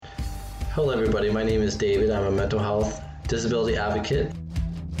Hello everybody, my name is David. I'm a mental health disability advocate.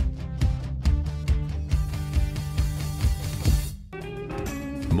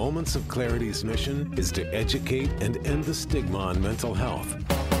 Moments of Clarity's mission is to educate and end the stigma on mental health.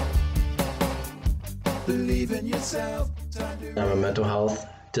 Believe in yourself. I'm a mental health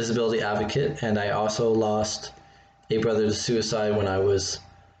disability advocate, and I also lost a brother to suicide when I was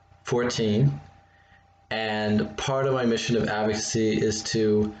 14. And part of my mission of advocacy is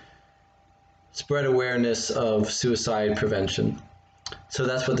to spread awareness of suicide prevention. So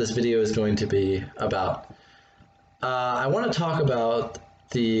that's what this video is going to be about. I want to talk about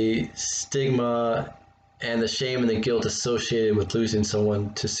the stigma and the shame and the guilt associated with losing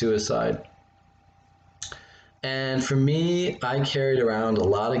someone to suicide. And for me, I carried around a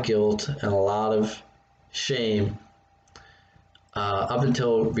lot of guilt and a lot of shame up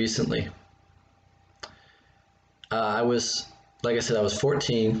until recently. Like I said, I was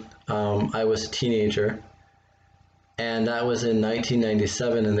 14. I was a teenager, and that was in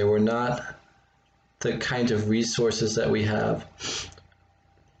 1997, and there were not the kinds of resources that we have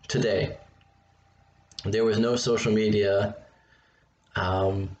today. There was no social media.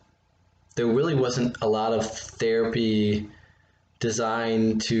 There really wasn't a lot of therapy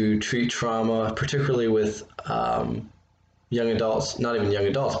designed to treat trauma, particularly with young adults, not even young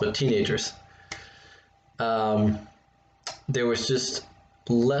adults, but teenagers. There was just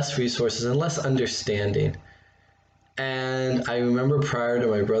less resources and less understanding. And I remember prior to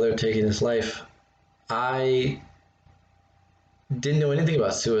my brother taking his life, I didn't know anything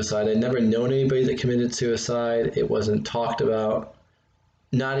about suicide. I'd never known anybody that committed suicide. It wasn't talked about,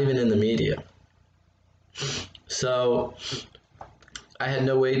 not even in the media. So I had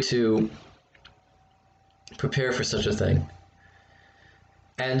no way to prepare for such a thing.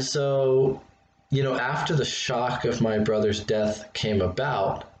 And so, you know, after the shock of my brother's death came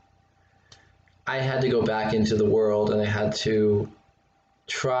about, I had to go back into the world, and I had to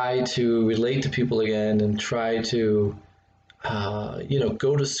try to relate to people again and try to,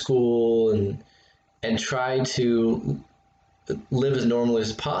 go to school and try to live as normally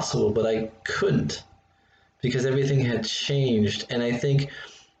as possible, but I couldn't because everything had changed. And I think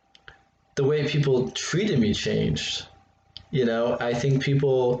the way people treated me changed. You know, I think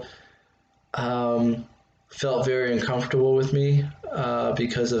people felt very uncomfortable with me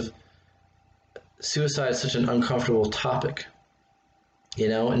because of suicide is such an uncomfortable topic, you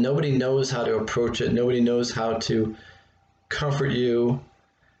know, and nobody knows how to approach it. Nobody knows how to comfort you.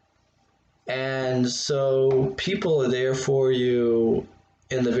 And so people are there for you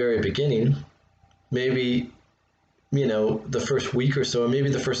in the very beginning, maybe, you know, the first week or so, or maybe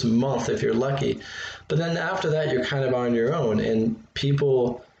the first month if you're lucky. But then after that, you're kind of on your own, and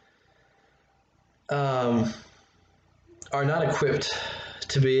people are not equipped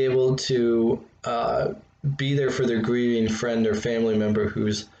to be able to be there for their grieving friend or family member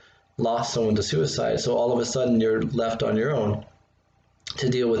who's lost someone to suicide. So all of a sudden you're left on your own to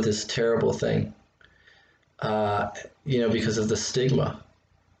deal with this terrible thing, because of the stigma.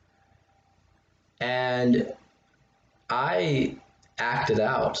 And I acted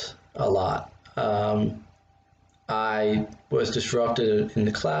out a lot. I was disrupted in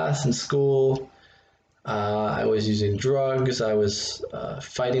the class, in school. I was using drugs. I was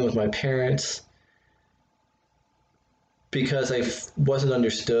fighting with my parents because I wasn't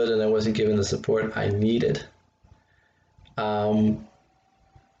understood and I wasn't given the support I needed. And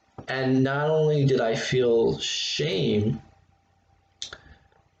not only did I feel shame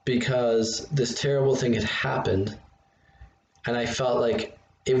because this terrible thing had happened, and I felt like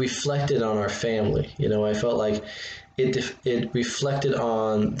it reflected on our family. You know, I felt like it reflected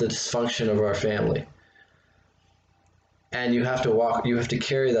on the dysfunction of our family. And you have to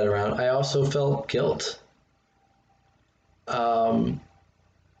carry that around. I also felt guilt.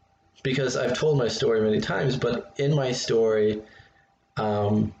 Because I've told my story many times, but in my story,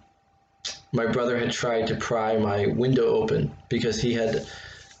 my brother had tried to pry my window open because he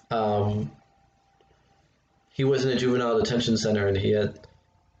was in a juvenile detention center, and he had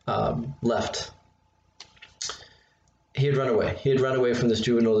left. He had run away. He had run away from this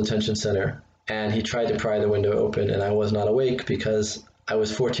juvenile detention center, and he tried to pry the window open, and I was not awake because I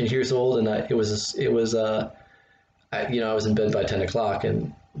was 14 years old, and I was in bed by 10 o'clock,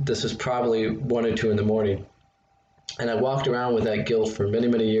 and this was probably 1 or 2 in the morning. And I walked around with that guilt for many,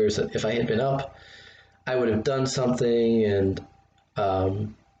 many years that if I had been up, I would have done something, and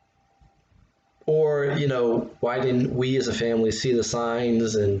why didn't we as a family see the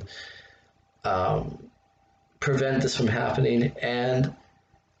signs and prevent this from happening? And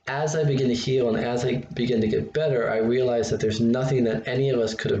as I begin to heal and as I begin to get better, I realize that there's nothing that any of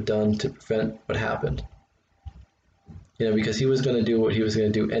us could have done to prevent what happened. Because he was going to do what he was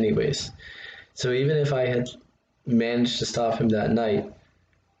going to do anyways. So even if I had managed to stop him that night,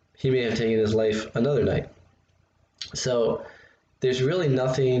 he may have taken his life another night. So there's really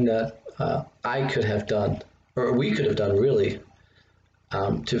nothing that I could have done, or we could have done really,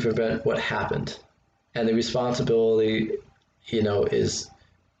 to prevent what happened. And the responsibility, is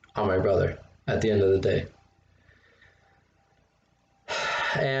on my brother at the end of the day.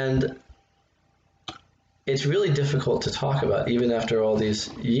 And it's really difficult to talk about even after all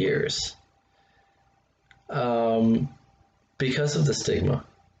these years, because of the stigma.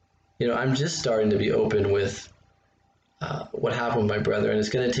 I'm just starting to be open with what happened with my brother, and it's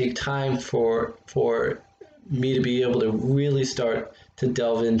going to take time for me to be able to really start to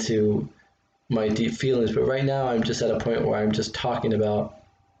delve into my deep feelings. But right now I'm just at a point where I'm just talking about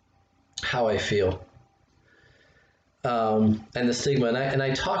how I feel, and the stigma. And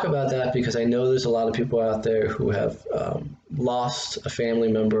I talk about that because I know there's a lot of people out there who have lost a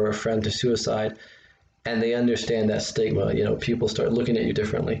family member or a friend to suicide, and they understand that stigma. People start looking at you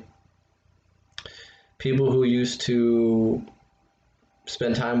differently. People who used to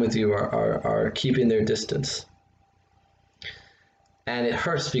spend time with you are keeping their distance. And it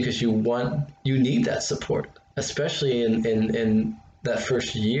hurts because you need that support, especially in that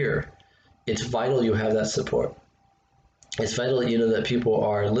first year. It's vital you have that support. It's vital that people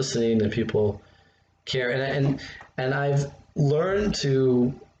are listening and people care. And I've learned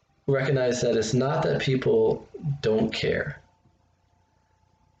to recognize that it's not that people don't care.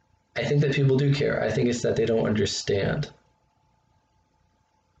 I think that people do care. I think it's that they don't understand.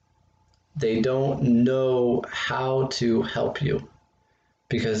 They don't know how to help you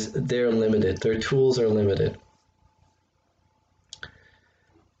because they're limited. Their tools are limited.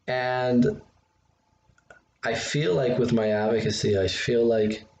 And I feel like with my advocacy, I feel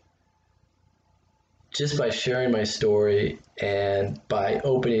like just by sharing my story and by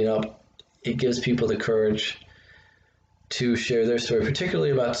opening up, it gives people the courage to share their story,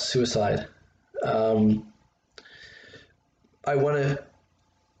 particularly about suicide. I want to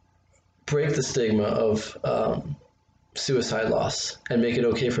break the stigma of suicide loss and make it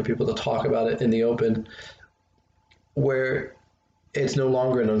okay for people to talk about it in the open, where it's no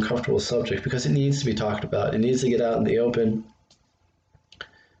longer an uncomfortable subject, because it needs to be talked about. It needs to get out in the open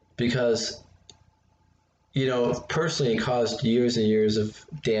because, personally, it caused years and years of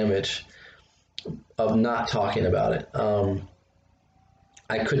damage of not talking about it.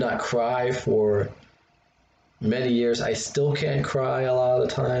 I could not cry for many years. I still can't cry a lot of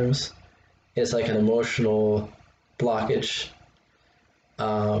the times. It's like an emotional blockage.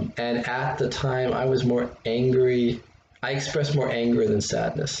 And at the time, I was more angry. I expressed more anger than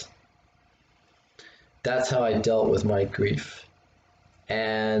sadness. That's how I dealt with my grief.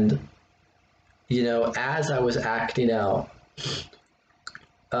 And, as I was acting out,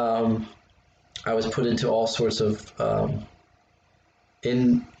 I was put into all sorts of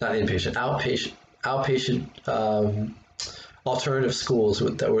outpatient alternative schools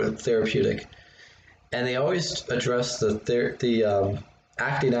that were therapeutic, and they always addressed the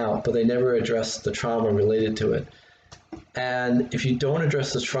acting out, but they never addressed the trauma related to it. And if you don't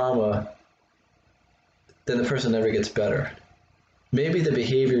address the trauma, then the person never gets better. Maybe the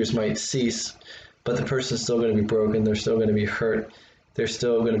behaviors might cease, but the person's still going to be broken. They're still going to be hurt. They're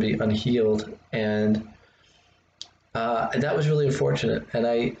still going to be unhealed, and that was really unfortunate. And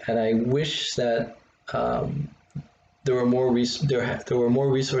I wish that there were more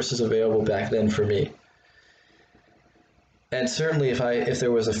resources available back then for me. And certainly, if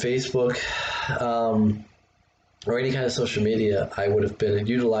there was a Facebook or any kind of social media, I would have been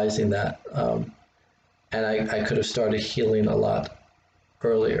utilizing that, and I could have started healing a lot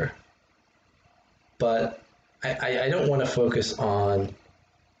earlier. But I don't want to focus on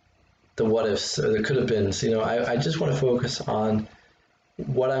the what ifs or the could have beens. I just want to focus on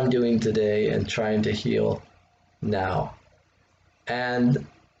what I'm doing today and trying to heal now. And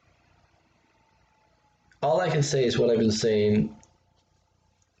all I can say is what I've been saying,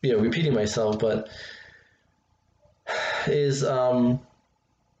 repeating myself, but is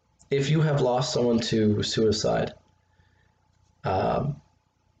if you have lost someone to suicide,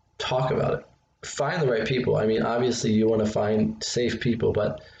 talk about it. Find the right people. I mean, obviously you want to find safe people,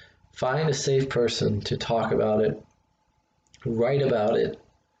 but find a safe person to talk about it, write about it,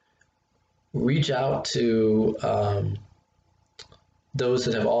 reach out to those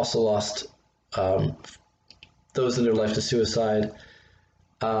that have also lost those in their life to suicide.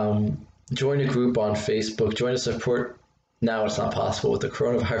 Join a group on Facebook, join a support now it's not possible with the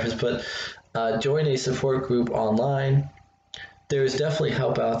coronavirus, but join a support group online. There's definitely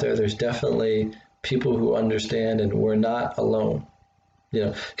help out there. There's definitely people who understand, and we're not alone.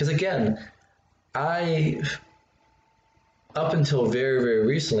 Because again, up until very, very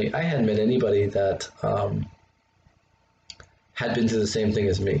recently, I hadn't met anybody that had been through the same thing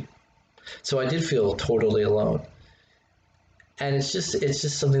as me. So I did feel totally alone. And it's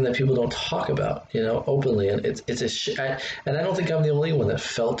just something that people don't talk about, openly. And and I don't think I'm the only one that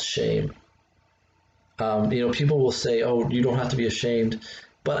felt shame. People will say, "Oh, you don't have to be ashamed,"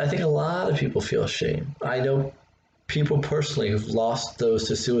 but I think a lot of people feel shame. I know people personally who've lost those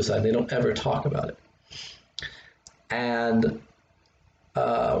to suicide. They don't ever talk about it. And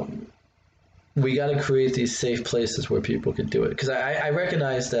we got to create these safe places where people can do it. Because I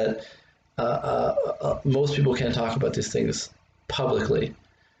recognize that most people can't talk about these things publicly,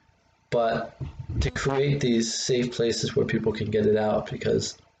 but to create these safe places where people can get it out,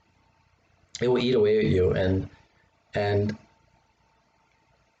 because it will eat away at you. And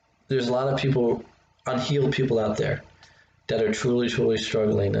there's a lot of people, unhealed people out there that are truly, truly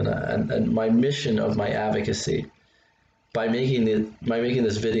struggling. And my mission of my advocacy by making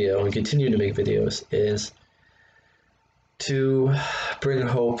this video and continuing to make videos is to bring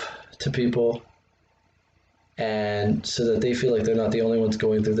hope to people, and so that they feel like they're not the only ones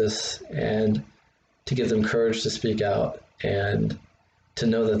going through this, and to give them courage to speak out, and to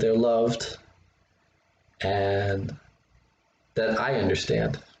know that they're loved, and that I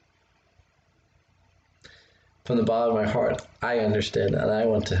understand. From the bottom of my heart, I understand, and I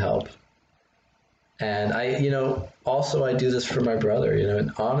want to help. And I do this for my brother,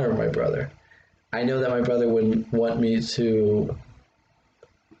 in honor of my brother. I know that my brother wouldn't want me to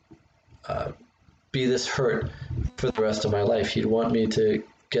be this hurt for the rest of my life. He'd want me to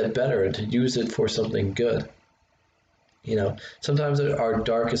get better and to use it for something good. Sometimes our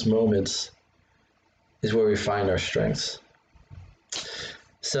darkest moments is where we find our strengths.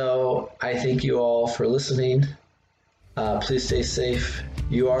 So I thank you all for listening. Please stay safe.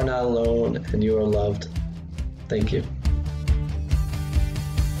 You are not alone, and you are loved. Thank you.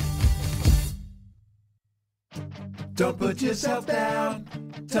 Don't put yourself down.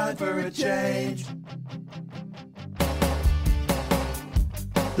 Time for a change.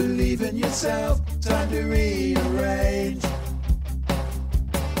 Believe in yourself. Time to rearrange.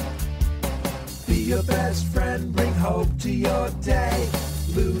 Be your best friend. Bring hope to your day.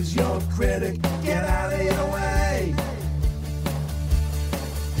 Lose your critic. Get out of your way.